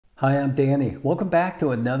Hi, I'm Danny. Welcome back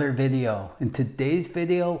to another video. In today's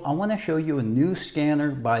video, I want to show you a new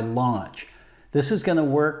scanner by Launch. This is going to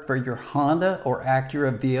work for your Honda or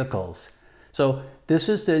Acura vehicles. So this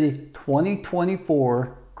is the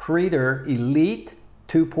 2024 Creader Elite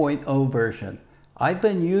 2.0 version. I've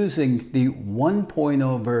been using the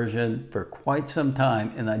 1.0 version for quite some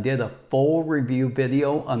time, and I did a full review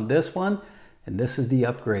video on this one, and this is the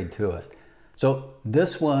upgrade to it. So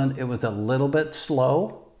this one, it was a little bit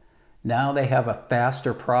slow. Now they have a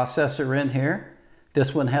faster processor in here.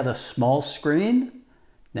 This one had a small screen.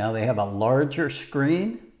 Now they have a larger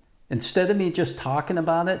screen. Instead of me just talking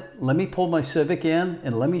about it, let me pull my Civic in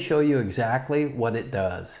and let me show you exactly what it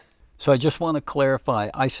does. So I just want to clarify,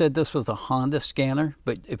 I said this was a Honda scanner,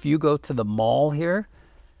 but if you go to the mall here,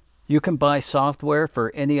 you can buy software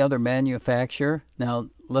for any other manufacturer. Now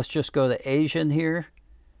let's just go to Asian here.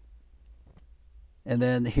 And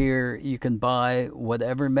then here you can buy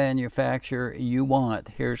whatever manufacturer you want.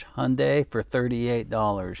 Here's Hyundai for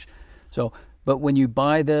 $38. So, but when you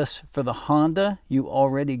buy this for the Honda, you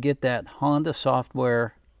already get that Honda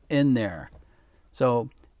software in there.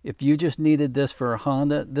 So if you just needed this for a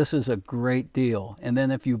Honda, this is a great deal. And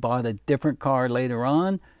then if you bought a different car later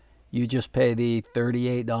on, you just pay the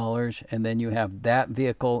 $38 and then you have that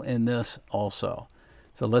vehicle in this also.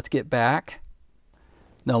 So let's get back.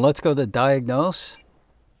 Now let's go to Diagnose,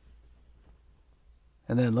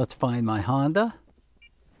 and then let's find my Honda.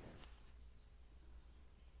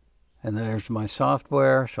 And there's my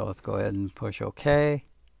software, so let's go ahead and push OK.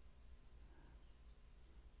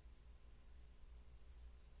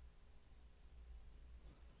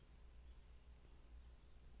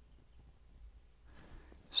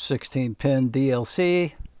 (16-pin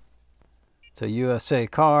DLC). It's a USA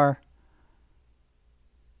car.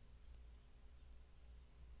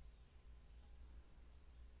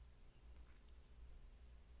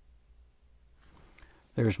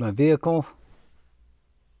 There's my vehicle.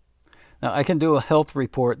 Now I can do a health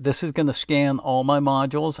report. This is going to scan all my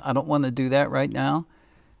modules. I don't want to do that right now.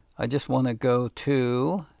 I just want to go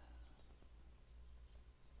to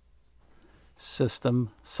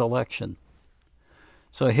System Selection.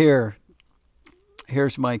 So here's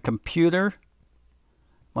my computer,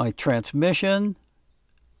 my transmission,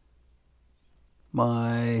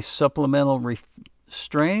 my supplemental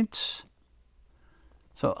restraints.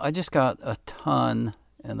 So I just got a ton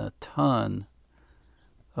and a ton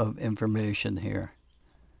of information here.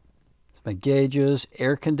 It's my gauges,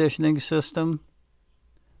 air conditioning system.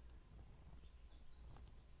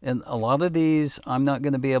 And a lot of these I'm not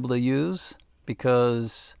going to be able to use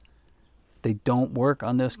because they don't work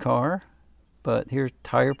on this car. But here's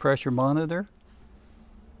tire pressure monitor.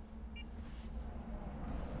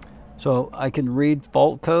 So I can read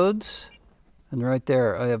fault codes. And right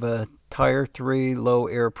there I have a Tire 3 low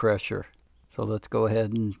air pressure. So let's go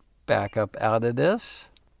ahead and back up out of this.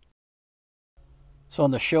 So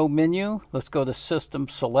on the show menu, let's go to System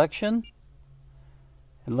Selection.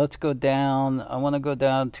 And let's go down, I want to go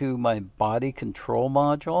down to my body control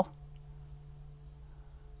module.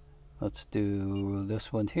 Let's do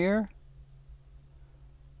this one here.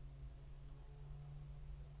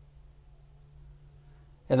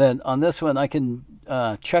 And then on this one I can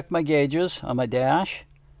check my gauges on my dash.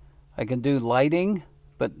 I can do lighting,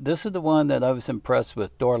 but this is the one that I was impressed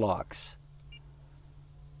with, door locks.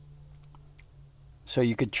 So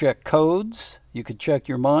you could check codes, you could check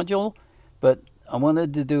your module, but I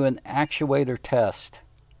wanted to do an actuator test.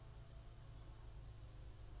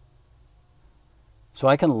 So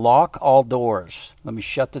I can lock all doors. Let me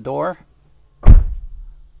shut the door. I'm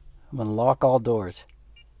going to lock all doors.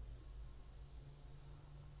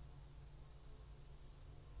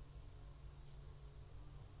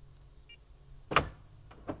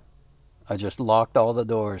 I just locked all the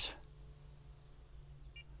doors.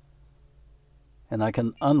 And I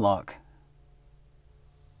can unlock.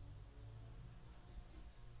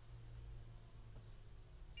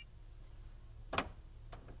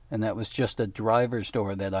 And that was just a driver's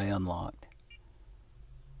door that I unlocked.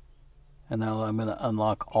 And now I'm going to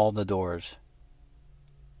unlock all the doors.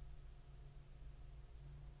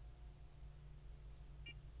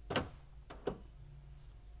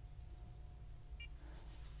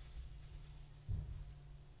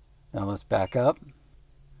 Now let's back up.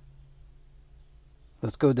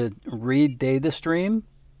 Let's go to read data stream.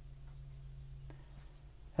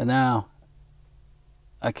 And now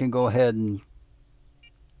I can go ahead and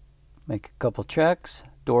make a couple checks.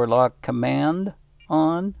 Door lock command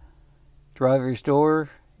on. Driver's door.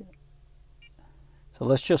 So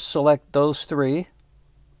let's just select those three.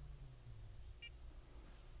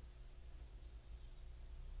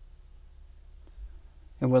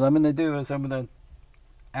 And what I'm going to do is I'm going to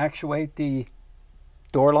actuate the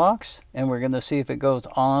door locks, and we're going to see if it goes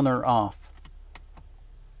on or off.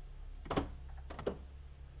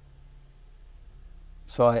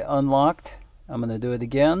 So I unlocked. I'm going to do it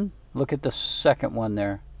again. Look at the second one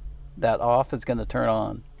there. That off is going to turn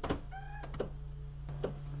on.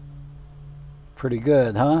 Pretty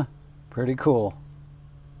good, huh? Pretty cool.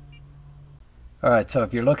 Alright, so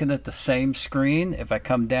if you're looking at the same screen, if I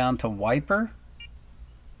come down to wiper,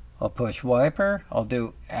 I'll push wiper, I'll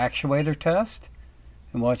do actuator test,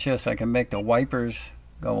 and watch this, I can make the wipers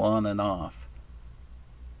go on and off.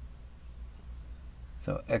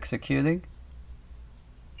 So executing.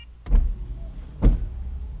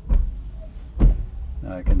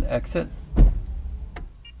 Now I can exit.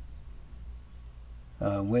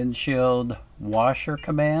 Windshield washer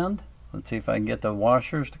command. Let's see if I can get the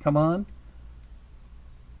washers to come on.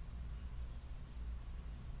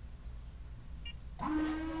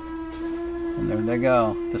 And there they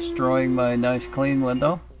go, destroying my nice clean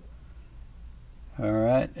window.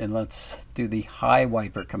 Alright, and let's do the high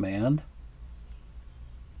wiper command.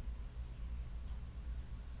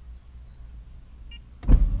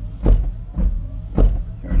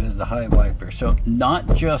 The high wiper. So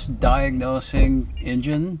not just diagnosing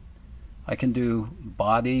engine, I can do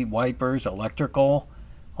body wipers, electrical,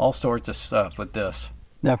 all sorts of stuff with this.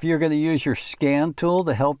 Now if you're going to use your scan tool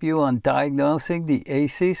to help you on diagnosing the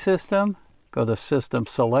AC system, go to System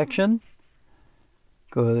Selection,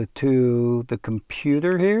 go to the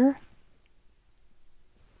computer here,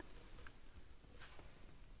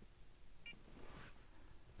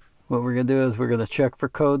 what we're going to do is we're going to check for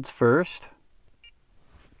codes first.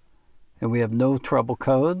 And we have no trouble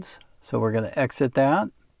codes, so we're going to exit that.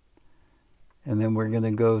 And then we're going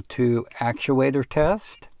to go to actuator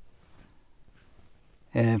test.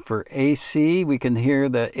 And for AC, we can hear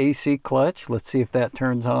the AC clutch. Let's see if that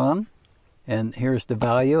turns on. And here's the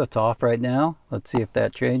value. It's off right now. Let's see if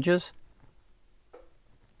that changes.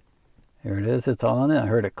 There it is. It's on. I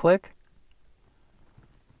heard it click.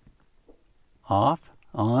 Off.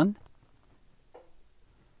 On.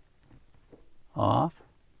 Off.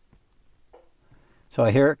 So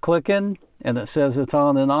I hear it clicking, and it says it's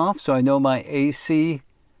on and off, so I know my AC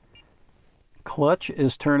clutch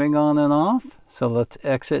is turning on and off. So let's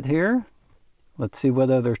exit here. Let's see what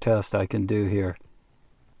other test I can do here.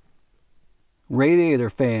 Radiator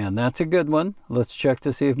fan, that's a good one. Let's check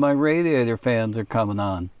to see if my radiator fans are coming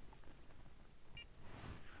on.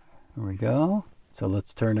 There we go. So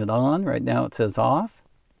let's turn it on. Right now it says off.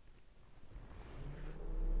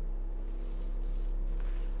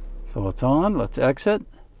 So it's on, let's exit.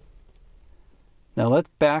 Now let's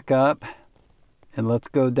back up and let's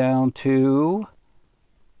go down to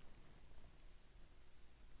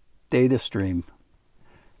data stream.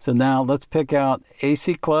 So now let's pick out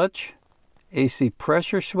AC clutch, AC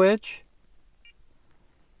pressure switch,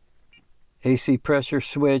 AC pressure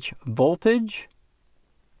switch voltage,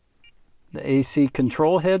 the AC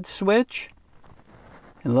control head switch,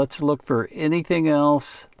 and let's look for anything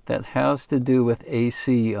else that has to do with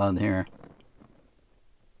AC on here.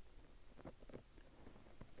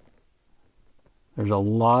 There's a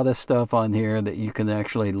lot of stuff on here that you can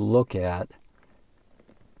actually look at.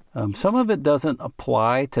 Some of it doesn't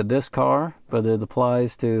apply to this car, but it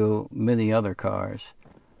applies to many other cars.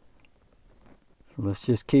 So let's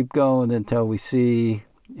just keep going until we see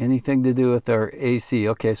anything to do with our AC.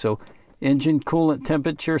 Okay, so engine coolant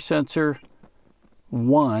temperature sensor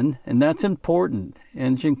 1, and that's important.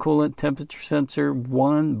 Engine coolant temperature sensor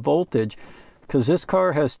 1 voltage, because this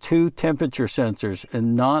car has 2 temperature sensors,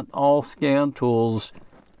 and not all scan tools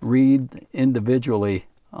read individually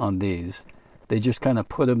on these. They just kind of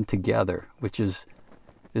put them together, which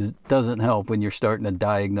doesn't help when you're starting to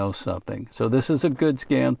diagnose something. So this is a good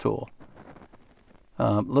scan tool.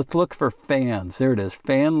 Let's look for fans. There it is,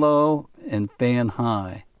 fan low and fan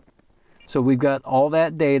high. So we've got all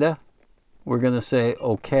that data. We're going to say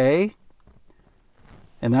OK.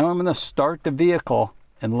 And now I'm going to start the vehicle,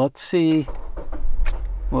 and let's see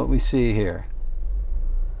what we see here.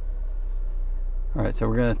 All right, so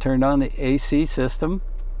we're going to turn on the AC system.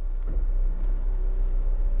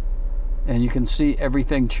 And you can see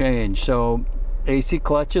everything change. So AC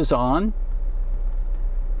clutch is on.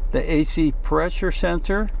 The AC pressure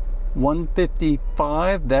sensor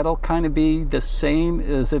 155, that'll kind of be the same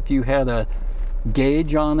as if you had a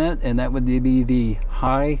gauge on it, and that would be the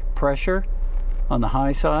high pressure on the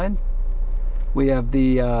high side. We have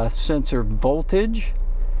the sensor voltage,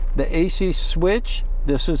 the AC switch.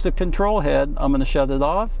 This is the control head. I'm going to shut it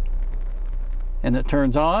off and it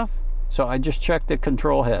turns off. So I just checked the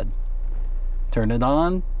control head, turn it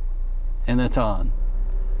on, and it's on.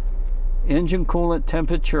 engine coolant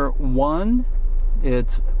temperature 1,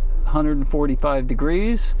 it's 145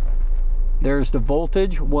 degrees. There's the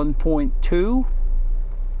voltage, 1.2.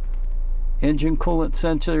 Engine coolant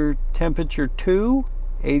sensor temperature 2,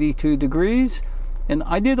 82 degrees. And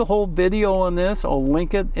I did a whole video on this. I'll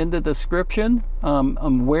link it in the description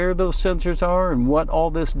on where those sensors are and what all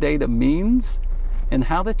this data means and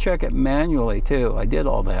how to check it manually too. I did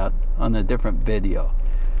all that on a different video.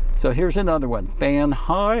 So here's another one, fan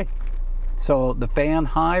high. So the fan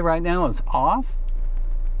high right now is off.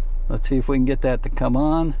 Let's see if we can get that to come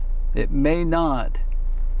on. It may not.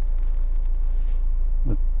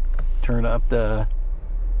 Let's turn up the,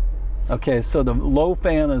 okay, so the low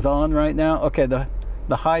fan is on right now. Okay, the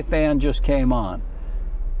high fan just came on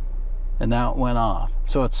and now it went off.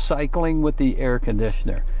 So it's cycling with the air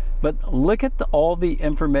conditioner. But look at all the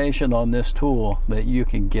information on this tool that you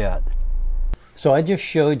can get. So I just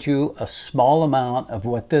showed you a small amount of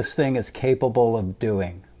what this thing is capable of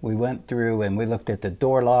doing. We went through and we looked at the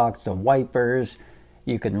door locks, the wipers.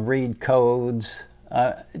 You can read codes.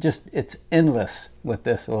 It's endless with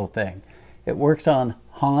this little thing. It works on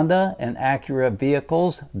Honda and Acura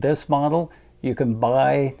vehicles. This model, you can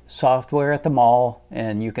buy software at the mall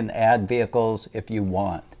and you can add vehicles if you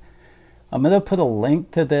want. I'm going to put a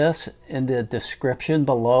link to this in the description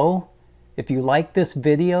below. If you like this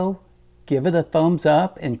video, give it a thumbs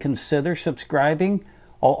up and consider subscribing.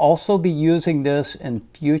 I'll also be using this in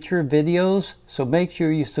future videos, so make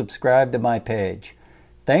sure you subscribe to my page.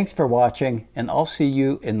 Thanks for watching, and I'll see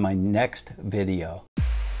you in my next video.